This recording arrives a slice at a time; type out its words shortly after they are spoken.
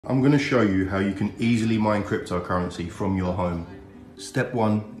I'm going to show you how you can easily mine cryptocurrency from your home. Step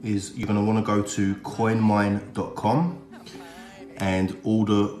one is you're going to want to go to coinmine.com and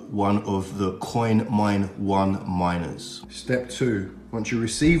order one of the CoinMine 1 miners. Step two, once you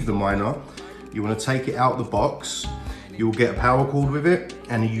receive the miner, you want to take it out the box. You'll get a power cord with it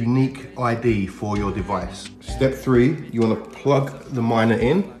and a unique ID for your device. Step three, you want to plug the miner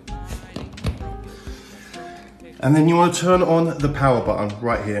in. And then you want to turn on the power button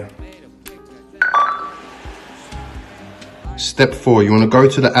right here. Step four, you want to go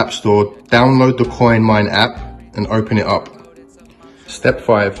to the App Store, download the CoinMine app and open it up. Step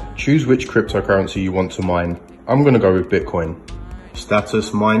five, choose which cryptocurrency you want to mine. I'm going to go with Bitcoin.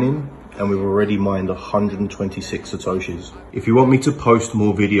 Status mining, and we've already mined 126 Satoshis. If you want me to post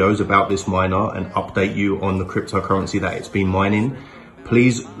more videos about this miner and update you on the cryptocurrency that it's been mining,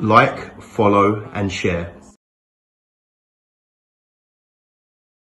 please like, follow and share.